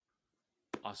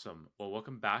Awesome. Well,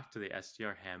 welcome back to the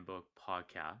SDR Handbook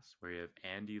podcast, where we have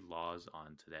Andy Laws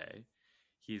on today.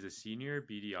 He's a senior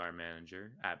BDR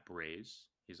manager at Braze.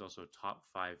 He's also top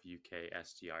 5 UK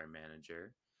SDR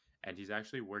manager, and he's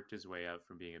actually worked his way up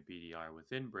from being a BDR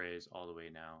within Braze all the way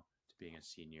now to being a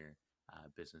senior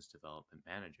business development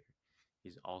manager.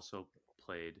 He's also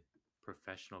played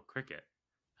professional cricket,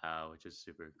 which is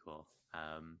super cool.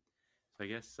 So I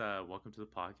guess welcome to the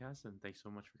podcast, and thanks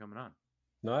so much for coming on.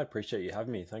 No, I appreciate you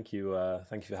having me. Thank you.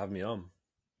 Thank you for having me on.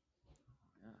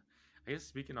 Yeah. I guess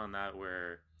speaking on that,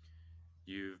 where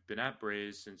you've been at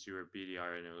Braze since you were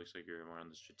BDR, and it looks like you're more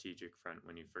on the strategic front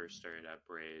when you first started at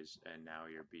Braze, and now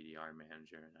you're BDR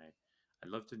manager. And I'd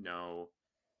love to know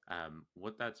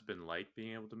what that's been like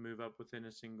being able to move up within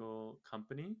a single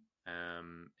company,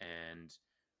 and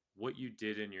what you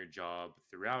did in your job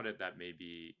throughout it. That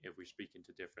maybe if we speak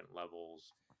into different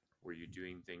levels, were you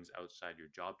doing things outside your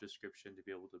job description to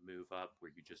be able to move up? Were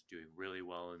you just doing really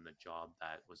well in the job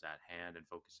that was at hand and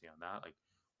focusing on that? Like,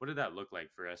 what did that look like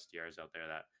for SDRs out there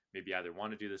that maybe either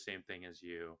want to do the same thing as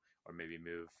you or maybe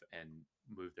move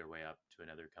their way up to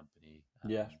another company?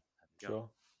 Yeah, sure.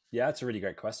 Yeah, it's a really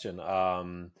great question.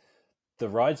 The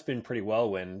ride's been pretty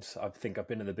whirlwind. I think I've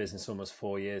been in the business almost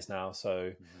 4 years now.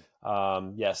 So,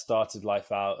 started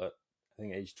life out at I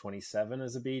think age 27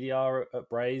 as a BDR at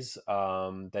Braze.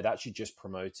 They'd actually just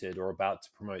promoted or about to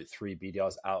promote 3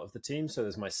 BDRs out of the team. So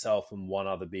there's myself and one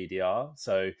other BDR.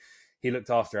 So he looked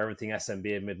after everything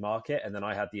SMB and mid-market, and then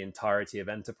I had the entirety of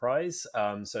enterprise.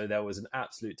 So there was an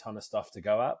absolute ton of stuff to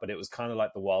go at, but it was kind of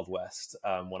like the Wild West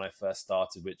when I first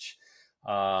started, which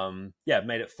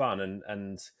made it fun.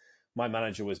 And my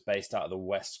manager was based out of the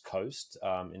West Coast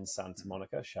in Santa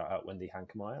Monica. Shout out Wendy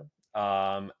Hankemeyer.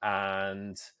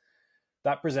 And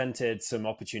that presented some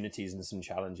opportunities and some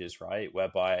challenges, right?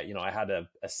 Whereby, I had a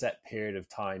set period of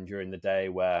time during the day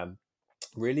where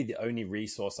really the only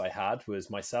resource I had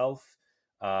was myself,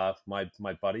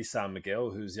 my buddy Sam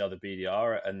McGill, who's the other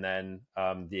BDR, and then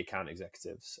the account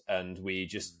executives. And we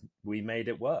made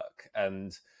it work.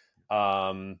 And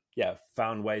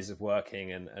found ways of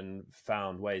working and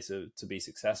found ways to be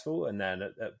successful. And then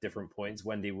at different points,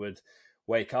 Wendy would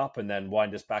wake up and then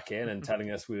wind us back in and telling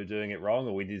us we were doing it wrong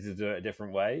or we needed to do it a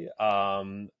different way,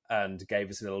 and gave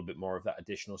us a little bit more of that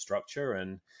additional structure.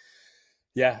 And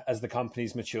as the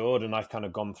company's matured and I've kind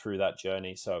of gone through that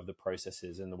journey, so of the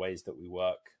processes and the ways that we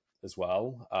work as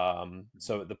well.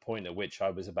 So at the point at which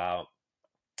I was about,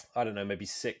 I don't know, maybe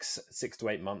six to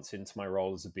 8 months into my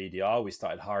role as a BDR, we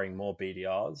started hiring more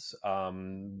BDRs.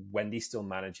 Wendy's still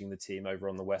managing the team over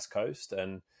on the West Coast.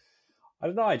 And I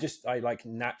don't know, I like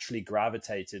naturally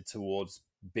gravitated towards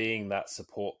being that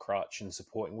support crutch and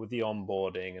supporting with the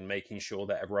onboarding and making sure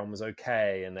that everyone was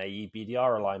okay and their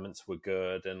BDR alignments were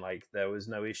good and like there was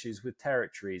no issues with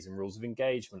territories and rules of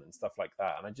engagement and stuff like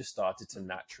that. And I just started to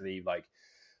naturally like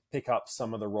pick up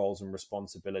some of the roles and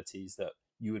responsibilities that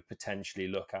you would potentially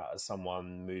look at as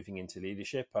someone moving into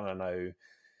leadership. And I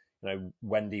know,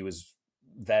 Wendy was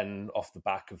then off the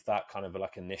back of that kind of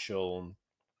like initial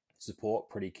support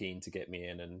pretty keen to get me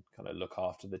in and kind of look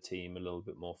after the team a little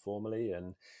bit more formally,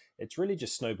 and it's really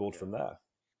just snowballed from there.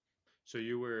 So what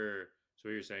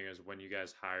you're saying is when you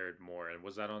guys hired more, and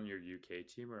was that on your UK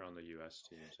team or on the US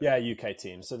team? Yeah, UK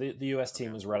team. So the US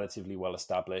team was relatively well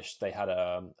established. They had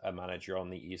a manager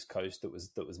on the East Coast that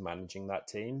was managing that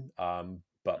team,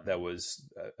 but there was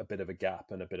a bit of a gap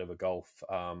and a bit of a gulf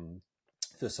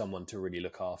for someone to really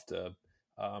look after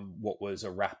what was a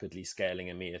rapidly scaling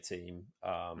EMEA team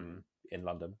in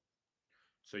London.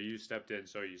 So you stepped in,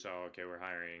 so you saw, okay, we're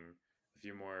hiring a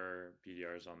few more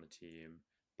BDRs on the team,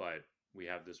 but we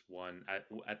have this one,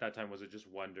 at that time, was it just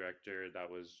one director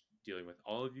that was dealing with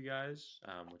all of you guys,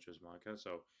 which was Monica?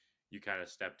 So you kind of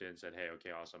stepped in and said, hey, okay,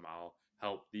 awesome, I'll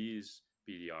help these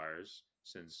BDRs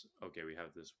since, okay, we have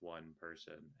this one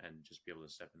person, and just be able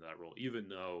to step into that role, even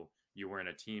though you weren't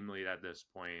a team lead at this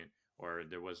point, or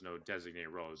there was no designated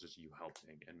role. It was just you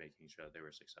helping and making sure that they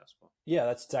were successful. Yeah,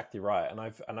 that's exactly right.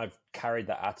 And I've carried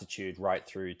that attitude right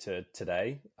through to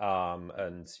today.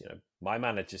 And my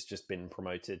manager's just been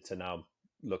promoted to now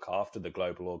look after the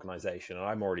global organization. And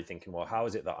I'm already thinking, well, how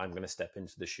is it that I'm going to step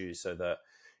into the shoes so that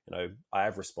I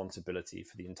have responsibility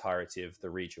for the entirety of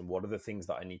the region? What are the things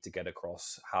that I need to get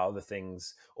across? How are the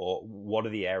things, or what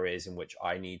are the areas in which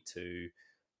I need to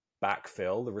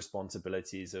backfill the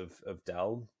responsibilities of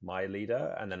Dell, my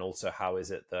leader? And then also, how is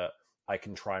it that I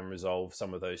can try and resolve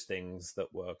some of those things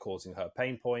that were causing her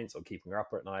pain points or keeping her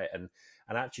up at night, and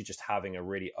actually just having a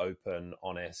really open,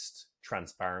 honest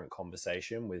transparent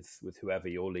conversation with whoever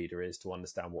your leader is to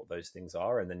understand what those things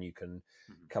are, and then you can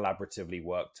Mhm. collaboratively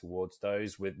work towards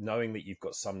those, with knowing that you've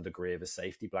got some degree of a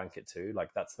safety blanket too.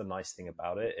 Like, that's the nice thing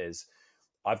about it, is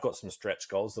I've got some stretch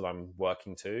goals that I'm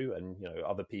working to, and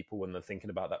other people, when they're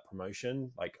thinking about that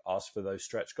promotion, like, ask for those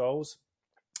stretch goals,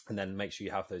 and then make sure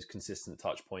you have those consistent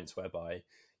touch points whereby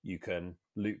you can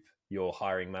loop your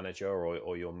hiring manager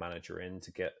or your manager in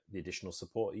to get the additional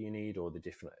support you need, or the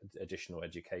different additional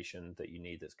education that you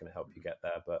need that's going to help you Mhm. get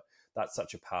there. But that's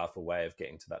such a powerful way of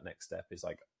getting to that next step, is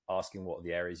like asking what are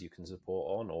the areas you can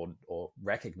support on, or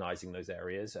recognizing those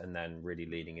areas and then really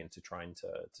leaning into trying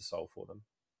to solve for them.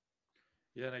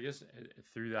 Yeah, and I guess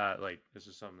through that, like, this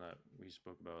is something that we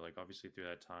spoke about. Like, obviously, through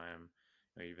that time,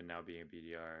 even now being a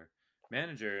BDR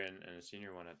manager and a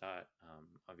senior one at that,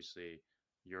 obviously,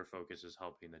 your focus is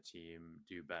helping the team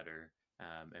do better,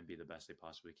 and be the best they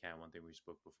possibly can. One thing we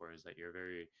spoke before is that you're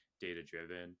very data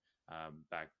driven.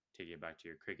 Back taking it back to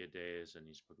your cricket days, and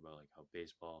you spoke about like how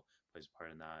baseball plays a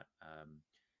part in that.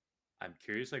 I'm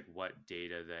curious, like, what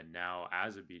data then now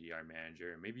as a BDR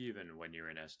manager, maybe even when you're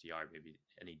an SDR, maybe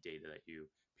any data that you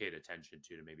paid attention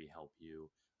to maybe help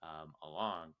you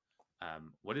along.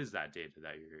 What is that data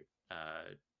that you're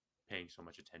paying so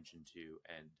much attention to,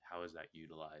 and how is that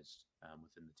utilized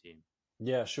within the team?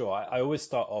 Yeah, sure. I always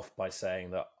start off by saying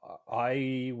that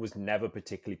I was never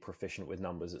particularly proficient with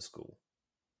numbers at school.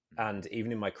 Mhm. And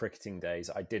even in my cricketing days,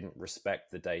 I didn't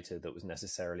respect the data that was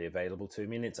necessarily available to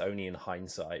me. And it's only in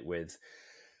hindsight, with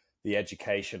the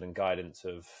education and guidance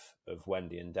of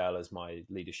Wendy and Dell as my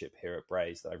leadership here at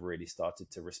Braze, that I've really started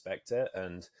to respect it.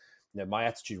 And my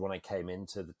attitude when I came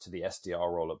into the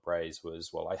SDR role at Braze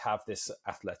was, well, I have this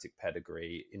athletic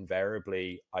pedigree.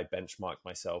 Invariably, I benchmark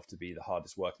myself to be the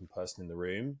hardest working person in the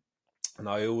room. And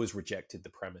I always rejected the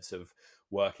premise of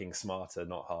working smarter,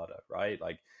 not harder, right?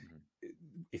 Like, Mhm.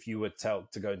 if you were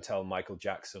to go and tell Michael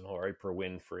Jackson or Oprah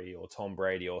Winfrey or Tom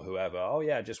Brady or whoever, oh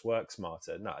yeah, just work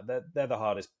smarter. No, they're the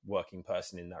hardest working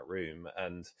person in that room.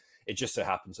 And it just so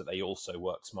happens that they also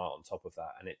work smart on top of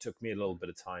that. And it took me a little Mhm. bit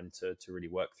of time to really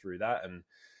work through that. And,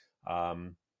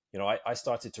 I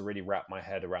started to really wrap my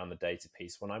head around the data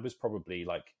piece when I was probably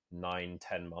like 9,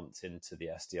 10 months into the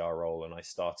SDR role. And I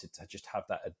started to just have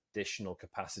that additional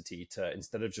capacity to,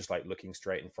 instead of just like looking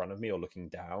straight in front of me or looking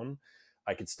down,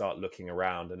 I could start looking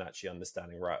around and actually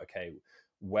understanding, right, okay,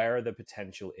 where are the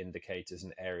potential indicators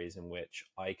and areas in which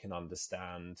I can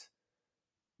understand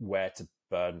where to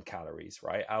burn calories,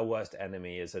 right? Our worst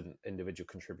enemy as an individual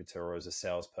contributor or as a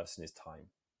salesperson is time.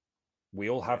 We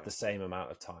all have Right. the same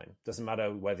amount of time. Doesn't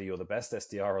matter whether you're the best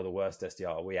SDR or the worst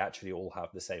SDR, we actually all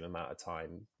have the same amount of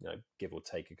time, give or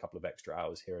take a couple of extra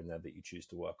hours here and there that you choose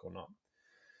to work or not.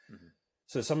 Mhm.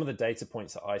 So some of the data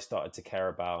points that I started to care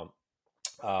about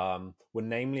were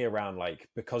namely around, like,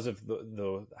 because of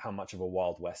the how much of a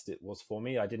wild west it was for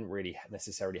me, I didn't really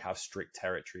necessarily have strict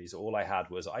territories. All I had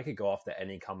was I could go after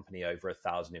any company over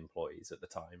 1,000 employees at the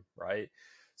time, right?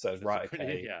 So it's That's a right, pretty,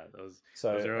 okay. yeah. Those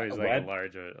So are always like where, a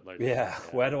large yeah, amount. Yeah.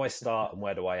 where do I start and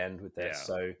where do I end with this? Yeah.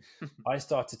 So I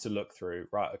started to look through,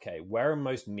 right, okay, where are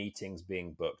most meetings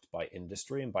being booked by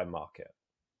industry and by market?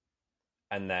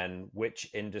 And then which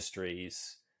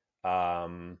industries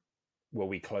um, were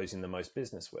we closing the most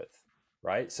business with,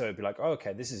 right? So it'd be like, oh,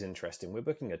 okay, this is interesting. We're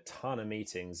booking a ton of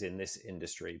meetings in this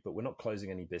industry, but we're not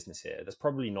closing any business here. That's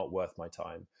probably not worth my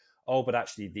time. Oh, but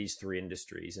actually, these three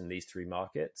industries and these three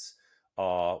markets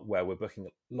are where we're booking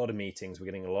a lot of meetings, we're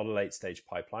getting a lot of late stage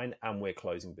pipeline, and we're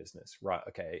closing business. Right,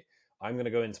 okay, I'm going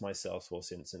to go into my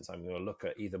Salesforce instance. I'm going to look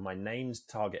at either my named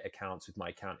target accounts with my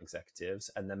account executives,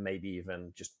 and then maybe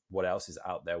even just what else is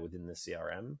out there within the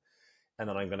CRM. And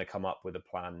then I'm going to come up with a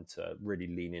plan to really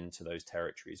lean into those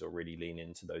territories or really lean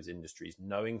into those industries,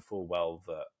 knowing full well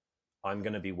that I'm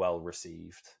going to be well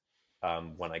received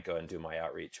when I go and do my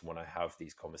outreach and when I have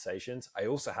these conversations. I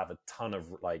also have a ton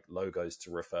of like logos to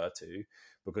refer to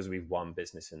because we've won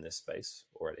business in this space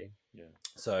already. Yeah.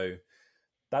 So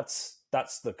that's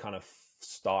the kind of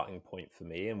starting point for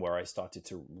me, and where I started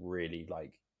to really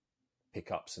like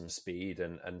pick up some speed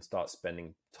and start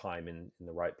spending time in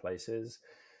the right places.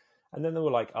 And then there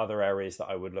were like other areas that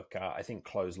I would look at. I think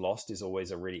close lost is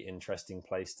always a really interesting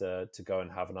place to go and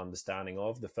have an understanding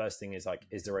of. The first thing is like,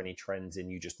 is there any trends in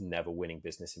you just never winning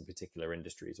business in particular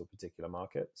industries or particular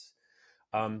markets?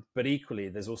 Mhm. But equally,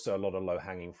 there's also a lot of low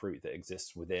hanging fruit that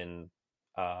exists within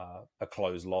a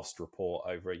close lost report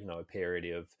over a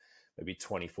period of maybe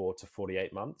 24 to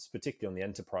 48 months, particularly on the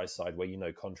enterprise side,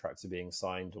 where contracts are being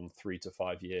signed on 3 to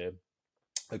 5 year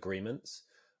agreements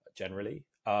Mhm. generally.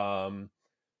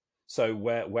 So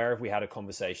where have we had a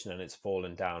conversation and it's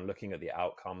fallen down, looking at the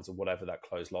outcomes of whatever that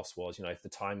closed loss was, if the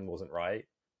timing wasn't right,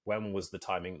 when was the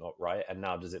timing not right? And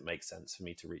now does it make sense for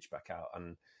me to reach back out?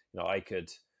 And,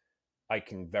 I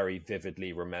can very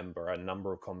vividly remember a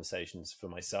number of conversations for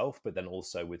myself, but then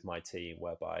also with my team,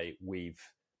 whereby we've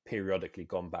periodically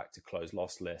gone back to close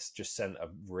loss lists, just sent a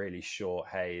really short,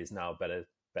 hey, is now better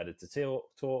to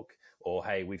talk, or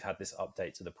hey, we've had this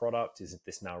update to the product, is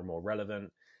this now more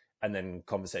relevant? And then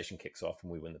conversation kicks off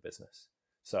and we win the business.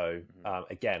 So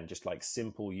again, just like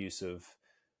simple use of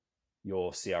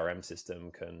your CRM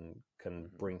system can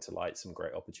bring to light some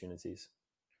great opportunities.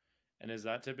 And is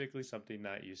that typically something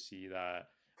that you see that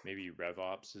maybe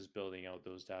RevOps is building out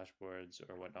those dashboards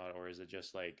or whatnot, or is it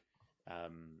just like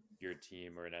your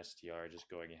team or an SDR just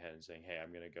going ahead and saying, "Hey,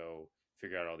 I'm going to go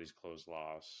figure out all these closed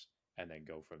loss and then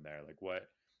go from there"? Like, what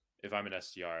if I'm an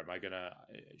SDR? Am I gonna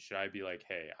should I be like,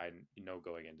 "Hey, I know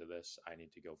going into this, I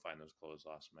need to go find those closed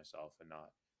loss myself and not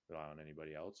rely on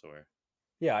anybody else"? Or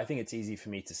Yeah, I think it's easy for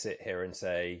me to sit here and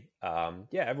say,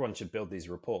 yeah, everyone should build these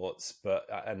reports, but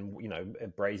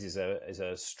Braze is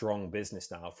a strong business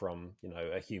now from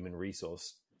a human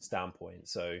resource standpoint.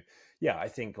 So yeah, I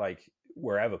think like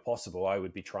wherever possible, I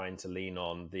would be trying to lean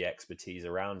on the expertise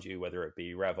around you, whether it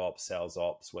be RevOps, sales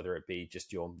ops, whether it be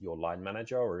just your line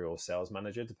manager or your sales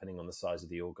manager, depending on the size of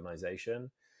the organization.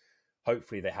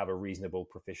 Hopefully they have a reasonable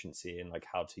proficiency in like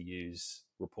how to use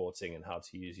reporting and how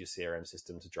to use your CRM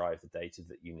system to drive the data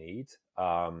that you need.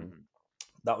 mm-hmm.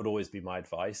 That would always be my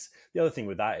advice. The other thing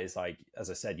with that is, like, as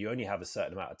I said, you only have a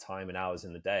certain amount of time and hours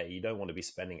in the day. You don't want to be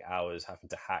spending hours having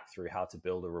to hack through how to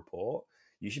build a report.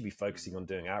 You should be focusing on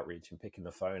doing outreach and picking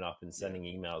the phone up and sending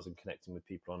emails and connecting with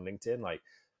people on LinkedIn. Like,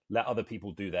 let other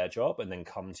people do their job and then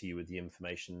come to you with the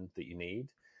information that you need.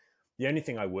 The only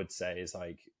thing I would say is,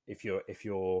 like, if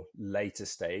you're later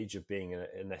stage of being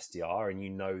an SDR and you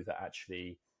know that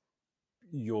actually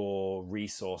your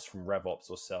resource from RevOps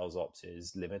or sales ops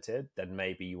is limited, then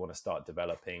maybe you want to start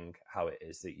developing how it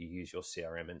is that you use your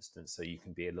CRM instance so you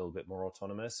can be a little bit more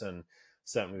autonomous. And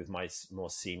certainly with my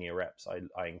more senior reps,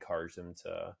 I encourage them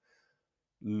to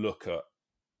look at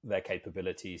their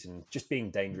capabilities and just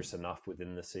being dangerous enough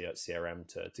within the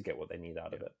CRM to get what they need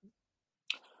out of it.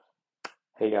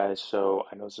 Hey guys, so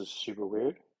I know this is super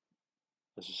weird.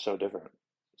 This is so different.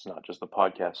 It's not just the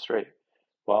podcast straight.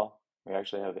 Well, we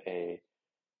actually have a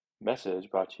message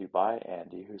brought to you by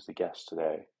Andy, who's the guest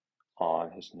today,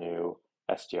 on his new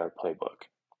SDR playbook.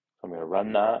 I'm going to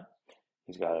run that.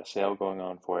 He's got a sale going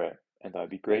on for it, and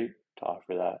that'd be great to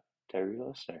offer that to every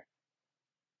listener.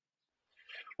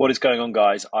 What is going on,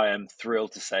 guys? I am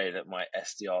thrilled to say that my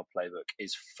SDR playbook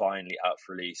is finally out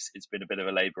for release. It's been a bit of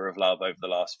a labor of love over the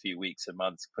last few weeks and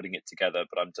months putting it together,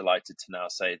 but I'm delighted to now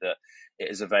say that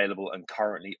it is available and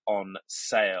currently on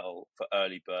sale for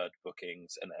early bird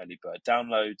bookings and early bird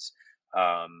downloads.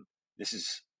 This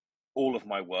is all of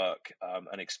my work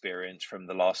and experience from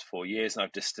the last 4 years, and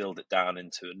I've distilled it down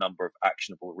into a number of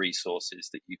actionable resources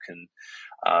that you can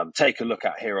take a look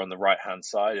at here on the right hand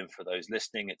side. And for those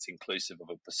listening, it's inclusive of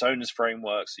a personas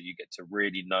framework, so you get to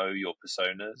really know your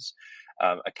personas,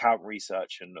 account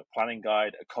research and a planning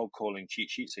guide, a cold calling cheat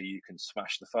sheet so you can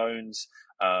smash the phones.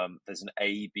 There's an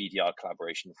AE/BDR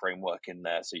collaboration framework in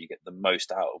there, so you get the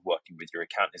most out of working with your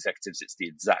account executives. It's the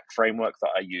exact framework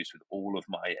that I use with all of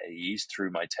my AEs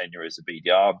through my tenure as a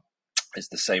BDR. It's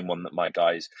the same one that my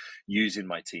guys use in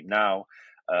my team now.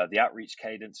 The outreach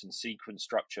cadence and sequence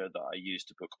structure that I use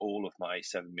to book all of my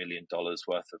 $7 million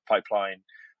worth of pipeline.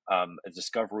 A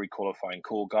discovery qualifying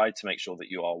call guide to make sure that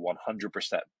you are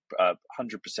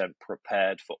 100%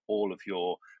 prepared for all of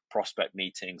your prospect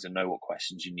meetings and know what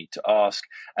questions you need to ask.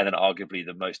 And then arguably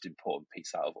the most important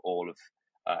piece out of all of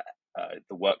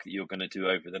the work that you're going to do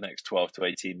over the next 12 to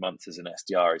 18 months as an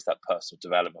SDR is that personal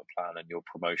development plan and your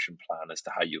promotion plan as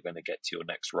to how you're going to get to your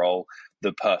next role.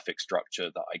 The perfect structure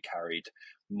that I carried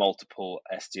multiple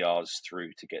SDRs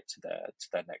through to get to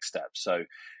their next step. So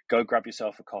go grab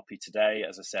yourself a copy today.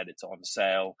 As I said, it's on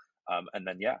sale. And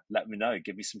then, let me know.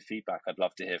 Give me some feedback. I'd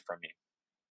love to hear from you.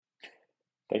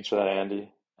 Thanks for that,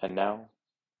 Andy. And now,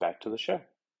 back to the show.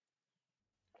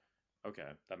 Okay,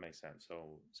 that makes sense.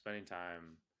 So spending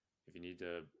time, if you need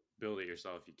to build it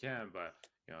yourself, you can, but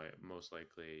most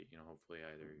likely, hopefully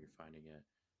either you're finding it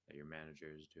that your manager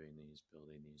is doing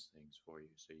building these things for you,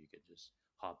 so you could just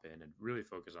hop in and really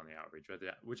focus on the outreach,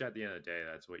 which at the end of the day,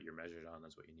 that's what you're measured on.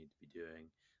 That's what you need to be doing.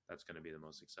 That's going to be the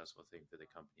most successful thing for the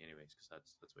company anyways, because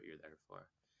that's what you're there for.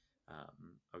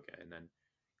 Okay. And then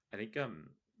I think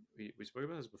we spoke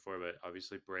about this before, but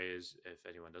obviously Braze, if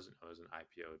anyone doesn't know, is an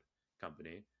IPO'd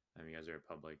company. You guys are a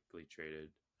publicly traded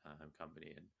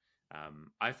company, and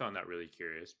I found that really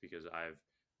curious because I've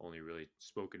only really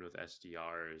spoken with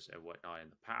SDRs and whatnot in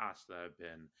the past that have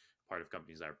been part of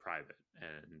companies that are private.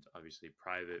 And obviously,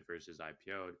 private versus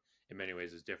IPO'd in many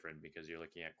ways is different because you're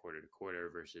looking at quarter to quarter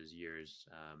versus years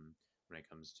when it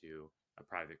comes to a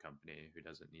private company who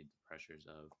doesn't need the pressures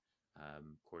of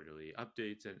quarterly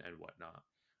updates and whatnot.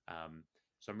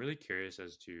 So I'm really curious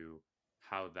as to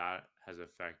how that has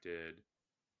affected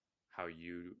how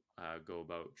you go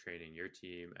about training your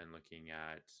team and looking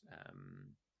at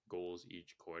goals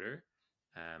each quarter.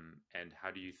 And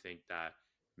how do you think that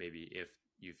maybe if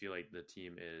you feel like the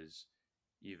team is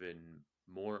even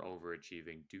more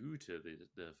overachieving due to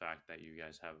the fact that you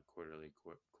guys have a quarterly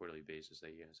basis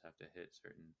that you guys have to hit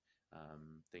certain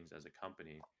things as a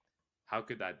company, how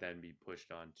could that then be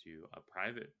pushed onto a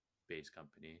private based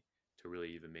company to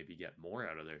really even maybe get more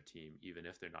out of their team, even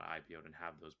if they're not IPO'd and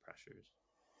have those pressures?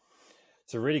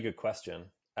 It's a really good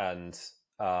question, and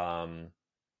I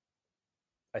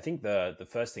think the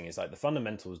first thing is like the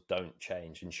fundamentals don't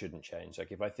change and shouldn't change.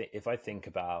 Like if I think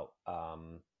about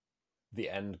the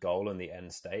end goal and the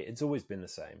end state, it's always been the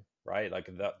same, right? Like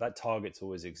that target's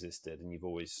always existed, and you've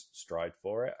always strived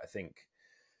for it. I think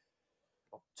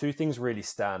two things really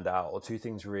stand out, or two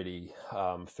things really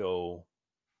feel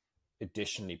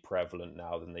additionally prevalent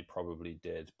now than they probably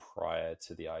did prior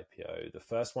to the IPO. The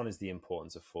first one is the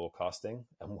importance of forecasting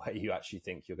and where you actually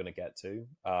think you're going to get to.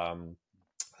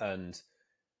 And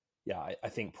yeah, I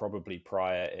think probably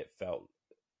prior it felt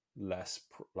less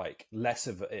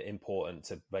of important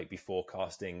to like be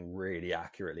forecasting really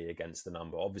accurately against the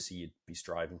number. Obviously you'd be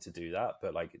striving to do that,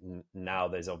 but like now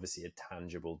there's obviously a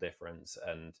tangible difference,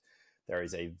 and there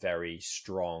is a very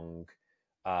strong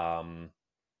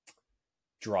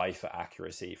drive for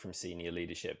accuracy from senior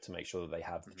leadership to make sure that they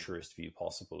have the truest view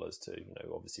possible as to,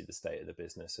 obviously the state of the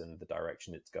business and the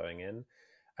direction it's going in.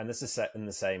 And this is set in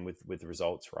the same with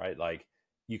results, right? Like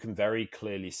you can very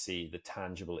clearly see the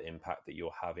tangible impact that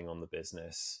you're having on the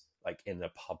business, like in the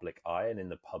public eye and in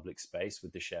the public space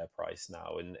with the share price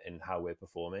now and how we're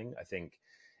performing. I think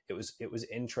it was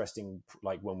interesting,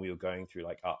 like when we were going through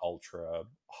like our ultra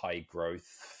high growth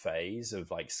phase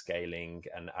of like scaling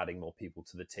and adding more people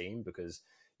to the team, because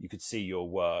you could see your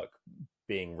work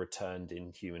being returned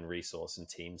in human resource and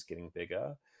teams getting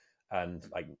bigger. And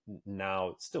like now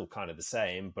it's still kind of the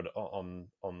same, but on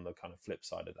the kind of flip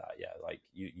side of that, yeah, like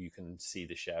you can see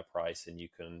the share price and you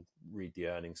can read the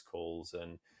earnings calls,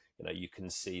 and you can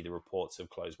see the reports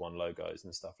of close one logos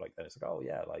and stuff like that. It's like, oh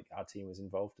yeah, like our team was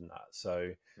involved in that.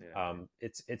 So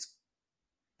it's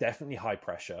definitely high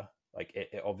pressure. Like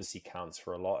it obviously counts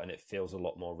for a lot, and it feels a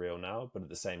lot more real now. But at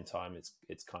the same time,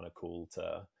 it's kind of cool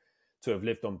to have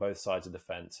lived on both sides of the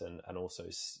fence and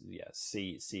also see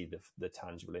the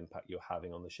tangible impact you're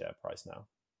having on the share price now.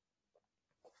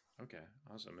 Okay,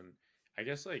 awesome. And I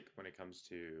guess like when it comes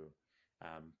to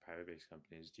private based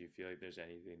companies, do you feel like there's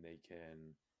anything they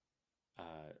can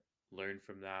learn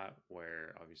from that?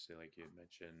 Where obviously, like you had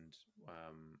mentioned,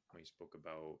 when you spoke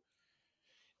about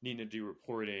needing to do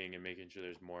reporting and making sure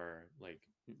there's more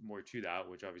to that,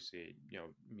 which obviously,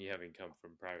 me having come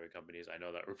from private companies, I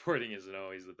know that reporting isn't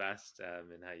always the best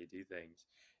in how you do things.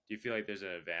 Do you feel like there's an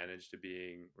advantage to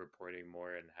being reporting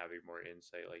more and having more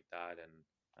insight like that? And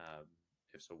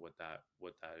if so, what that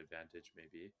advantage may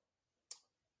be?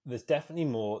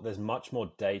 There's much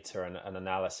more data and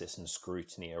analysis and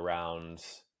scrutiny around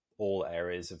all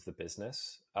areas of the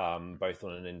business, both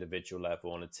on an individual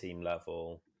level, on a team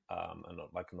level, and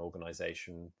not like an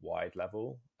organization wide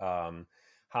level.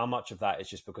 How much of that is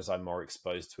just because I'm more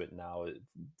exposed to it now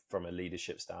from a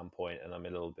leadership standpoint, and I'm a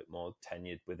little bit more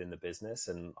tenured within the business,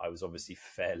 and I was obviously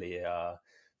fairly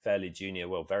junior,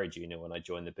 well, very junior when I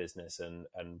joined the business,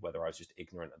 and whether I was just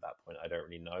ignorant at that point, I don't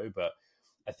really know. But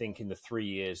I think in the 3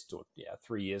 years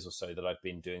or so that I've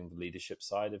been doing the leadership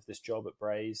side of this job at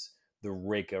Braze, the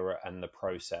rigor and the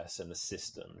process and the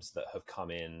systems that have come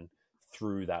in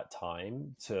through that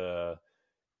time to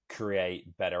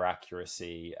create better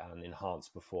accuracy and enhance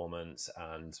performance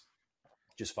and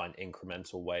just find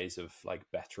incremental ways of like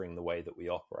bettering the way that we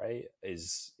operate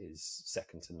is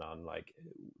second to none. Like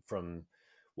from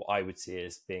what I would see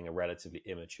as being a relatively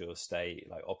immature state,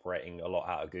 like operating a lot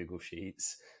out of Google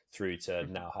Sheets, through to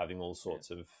now having all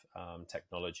sorts of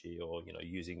technology, or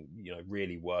using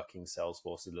really working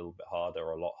Salesforce a little bit harder,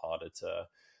 or a lot harder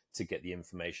to get the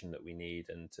information that we need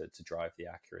and to drive the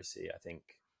accuracy. I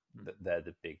think that they're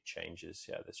the big changes.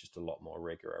 Yeah, there's just a lot more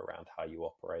rigor around how you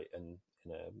operate in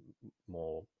a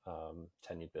more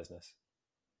tenured business.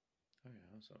 Oh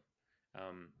yeah, awesome.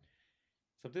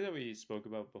 Something that we spoke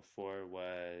about before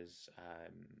was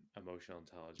emotional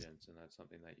intelligence, and that's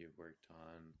something that you've worked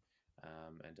on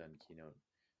and done keynote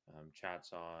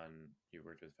chats on. You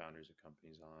worked with founders of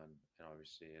companies on, and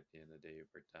obviously at the end of the day, you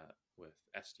worked with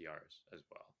SDRs as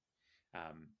well.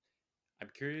 I'm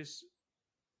curious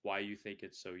why you think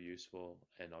it's so useful,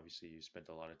 and obviously you spent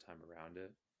a lot of time around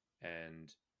it,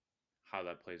 and how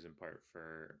that plays in part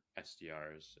for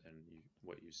SDRs and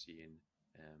what you see in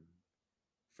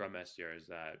from SDRs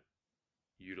that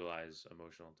utilize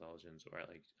emotional intelligence, or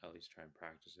like at least try and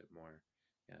practice it more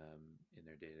in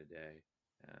their day to day,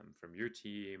 from your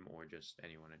team or just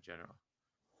anyone in general.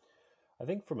 I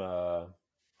think from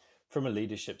a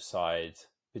leadership side,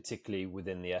 particularly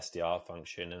within the SDR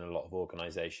function in a lot of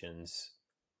organizations,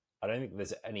 I don't think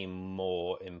there's any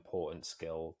more important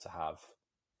skill to have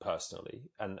personally.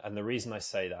 And the reason I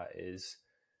say that is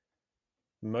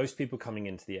most people coming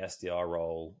into the SDR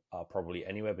role are probably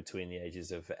anywhere between the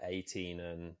ages of 18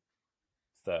 and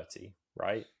 30,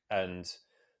 right? And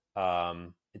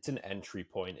it's an entry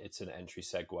point, it's an entry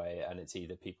segue, and it's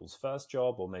either people's first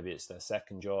job, or maybe it's their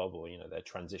second job, or they're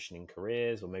transitioning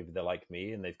careers, or maybe they're like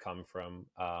me and they've come from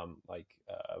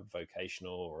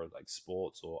vocational or like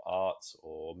sports or arts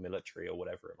or military or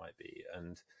whatever it might be.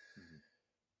 And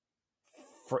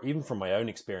even from my own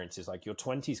experiences, like your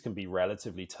 20s can be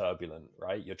relatively turbulent,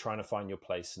 right? You're trying to find your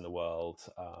place in the world.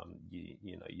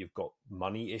 You've got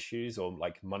money issues or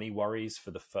like money worries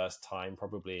for the first time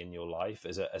probably in your life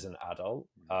as an adult.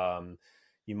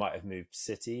 You might have moved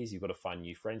cities. You've got to find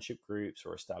new friendship groups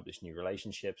or establish new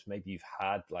relationships. Maybe you've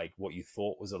had like what you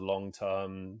thought was a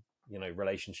long-term,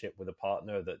 relationship with a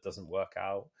partner that doesn't work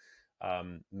out.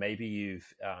 Maybe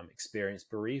you've experienced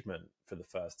bereavement for the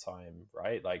first time,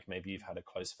 right? Like maybe you've had a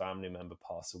close family member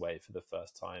pass away for the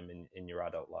first time in your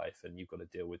adult life, and you've got to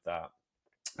deal with that.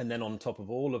 And then on top of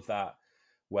all of that,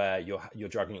 where you're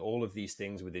juggling all of these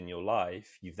things within your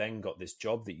life, you've then got this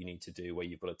job that you need to do where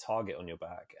you've got a target on your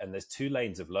back, and there's two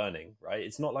lanes of learning, right?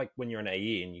 It's not like when you're an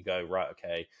AE and you go, right,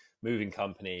 okay, moving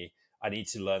company, I need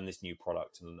to learn this new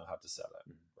product and know how to sell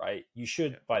it, right? You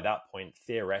should, by that point,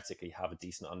 theoretically have a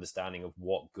decent understanding of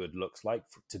what good looks like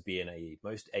to be an AE.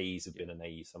 Most AEs have been an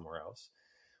AE somewhere else.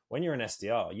 When you're an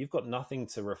SDR, you've got nothing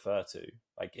to refer to.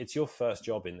 Like it's your first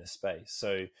job in this space.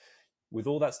 So with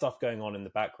all that stuff going on in the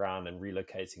background and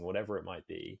relocating, whatever it might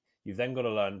be, you've then got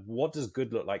to learn what does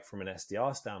good look like from an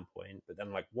SDR standpoint, but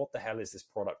then like what the hell is this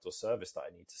product or service that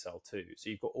I need to sell to?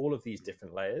 So you've got all of these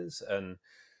different layers. And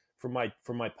from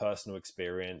my personal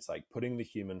experience, like putting the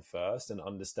human first and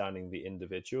understanding the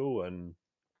individual and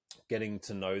getting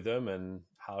to know them and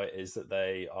how it is that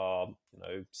they are,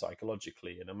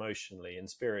 psychologically and emotionally and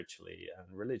spiritually and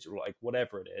religious, like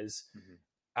whatever it is,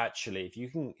 actually,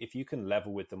 if you can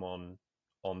level with them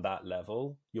on that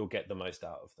level, you'll get the most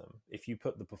out of them. If you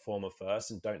put the performer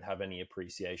first and don't have any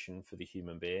appreciation for the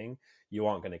human being, you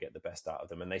aren't going to get the best out of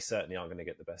them, and they certainly aren't going to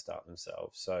get the best out of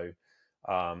themselves. So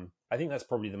I think that's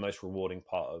probably the most rewarding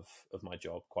part of my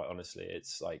job, quite honestly.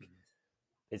 It's like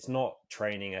it's not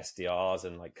training SDRs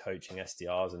and like coaching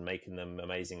SDRs and making them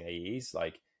amazing AEs.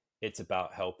 Like it's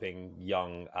about helping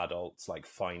young adults like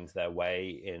find their way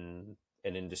in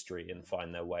an industry and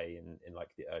find their way in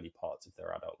like the early parts of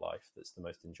their adult life. That's the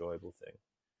most enjoyable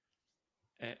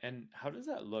thing. And how does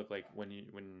that look like when you're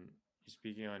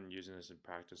speaking on using this in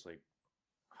practice? Like,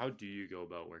 how do you go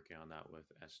about working on that with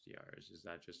SDRs? Is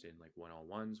that just in like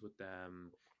one-on-ones with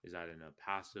them? Is that in a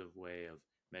passive way of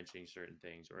mentioning certain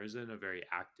things, or is it in a very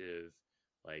active,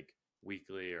 like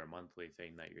weekly or monthly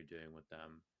thing that you're doing with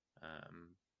them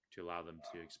to allow them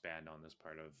to expand on this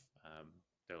part of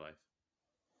their life?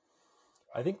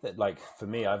 I think that, like, for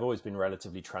me, I've always been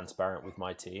relatively transparent with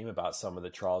my team about some of the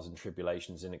trials and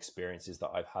tribulations and experiences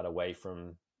that I've had away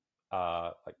from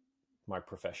like my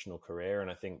professional career.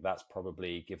 And I think that's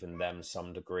probably given them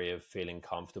some degree of feeling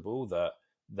comfortable that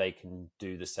they can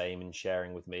do the same in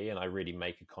sharing with me. And I really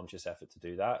make a conscious effort to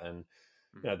do that. And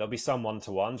there'll be some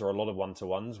one-to-ones or a lot of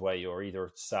one-to-ones where you're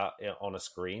either sat on a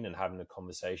screen and having a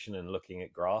conversation and looking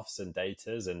at graphs and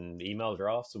datas and email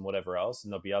drafts and whatever else.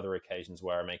 And there'll be other occasions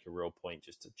where I make a real point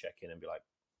just to check in and be like,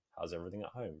 how's everything at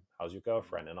home? How's your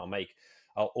girlfriend? And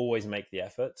I'll always make the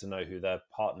effort to know who their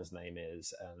partner's name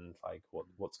is and like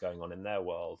what's going on in their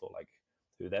world, or like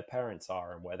who their parents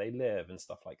are and where they live and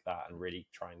stuff like that, and really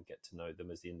try and get to know them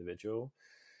as the individual.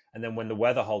 And then when the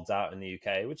weather holds out in the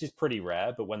UK, which is pretty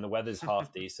rare, but when the weather's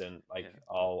half decent, like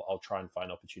I'll try and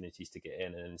find opportunities to get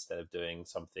in. And instead of doing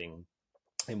something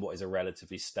in what is a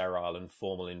relatively sterile and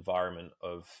formal environment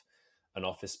of an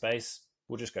office space,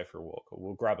 we'll just go for a walk, or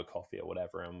we'll grab a coffee or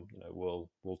whatever, and we'll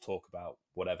talk about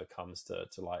whatever comes to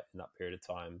light in that period of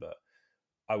time. But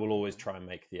I will always try and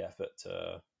make the effort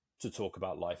to talk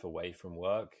about life away from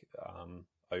work,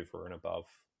 over and above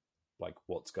like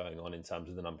what's going on in terms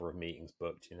of the number of meetings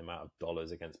booked and the amount of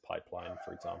dollars against pipeline,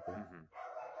 for example. Mm-hmm.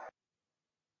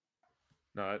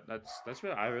 No, that's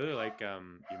really, I really like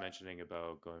you mentioning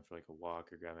about going for like a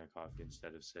walk or grabbing a coffee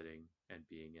instead of sitting and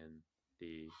being in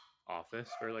the office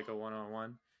for like a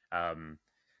one-on-one.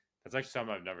 That's actually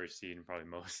something I've never seen probably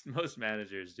most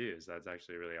managers do. So that's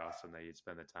actually really awesome that you'd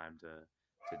spend the time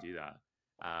to do that.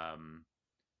 Um,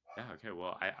 yeah, okay.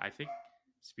 Well, I think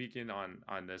speaking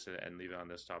on this and leaving on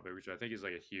this topic, which I think is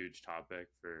like a huge topic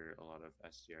for a lot of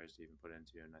SDRs to even put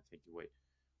into, and I think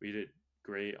we did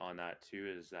great on that too,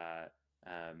 is that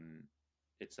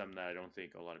it's something that I don't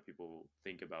think a lot of people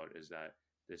think about, is that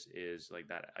this is like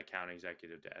that account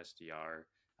executive to SDR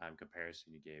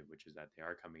comparison you gave, which is that they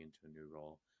are coming into a new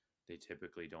role. They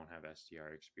typically don't have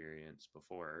SDR experience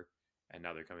before, and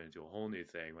now they're coming into a whole new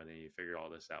thing when they need to figure all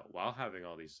this out while having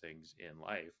all these things in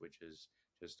life, which is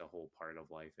just a whole part of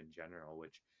life in general,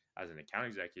 which as an account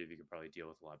executive you could probably deal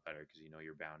with a lot better because you know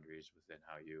your boundaries within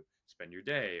how you spend your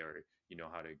day, or you know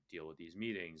how to deal with these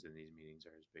meetings, and these meetings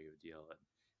are as big of a deal,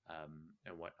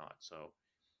 and whatnot. So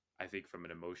I think from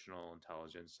an emotional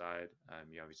intelligence side,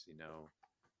 you obviously know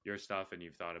your stuff and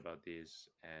you've thought about these,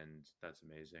 and that's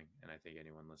amazing. And I think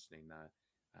anyone listening that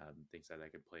thinks that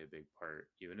that could play a big part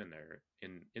even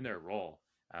in their role,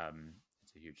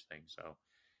 it's a huge thing. So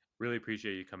really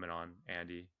appreciate you coming on,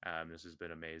 Andy. This has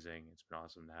been amazing. It's been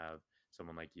awesome to have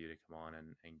someone like you to come on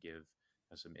and give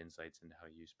us some insights into how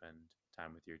you spend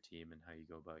time with your team and how you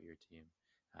go about your team.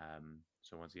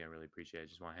 So once again, really appreciate it.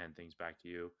 Just want to hand things back to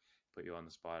you, put you on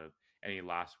the spot of any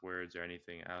last words or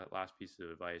anything, last piece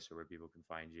of advice, or where people can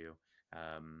find you.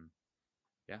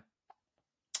 Yeah.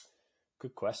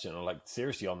 Good question. Or like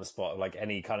seriously on the spot, like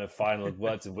any kind of final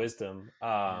words of wisdom.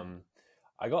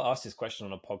 I got asked this question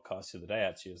on a podcast the other day.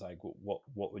 Actually, it was like,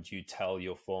 what would you tell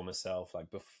your former self, like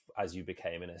as you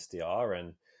became an SDR?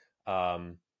 And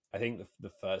I think the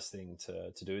first thing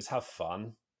to do is have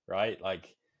fun, right?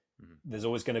 Like, there's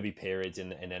always going to be periods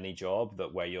in any job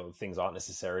that where your things aren't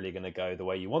necessarily going to go the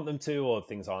way you want them to, or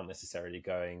things aren't necessarily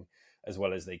going as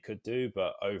well as they could do.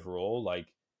 But overall, like,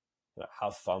 you know,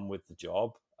 have fun with the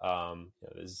job.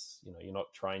 You're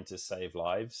not trying to save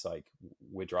lives. Like,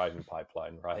 we're driving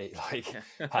pipeline, right? Like,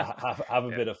 have a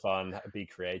bit of fun, be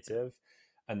creative.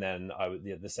 And then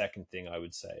the second thing I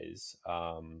would say is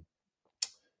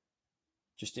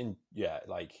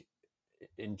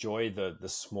enjoy the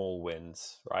small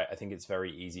wins, right? I think it's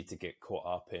very easy to get caught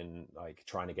up in like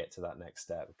trying to get to that next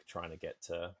step, trying to get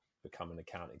to become an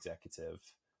account executive.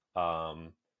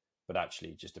 But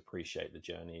actually just appreciate the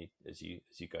journey as you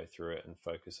go through it and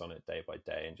focus on it day by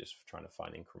day, and just trying to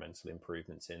find incremental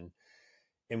improvements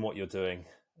in what you're doing.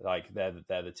 Like they're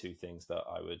the two things that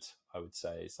I would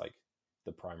say is like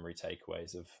the primary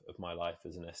takeaways of my life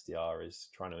as an SDR, is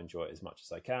trying to enjoy it as much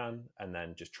as I can, and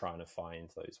then just trying to find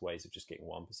those ways of just getting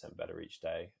 1% better each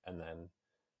day. And then,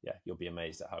 yeah, you'll be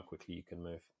amazed at how quickly you can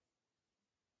move.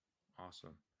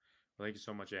 Awesome. Well, thank you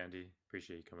so much, Andy.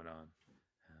 Appreciate you coming on.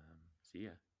 See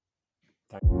ya.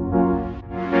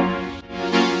 Thanks.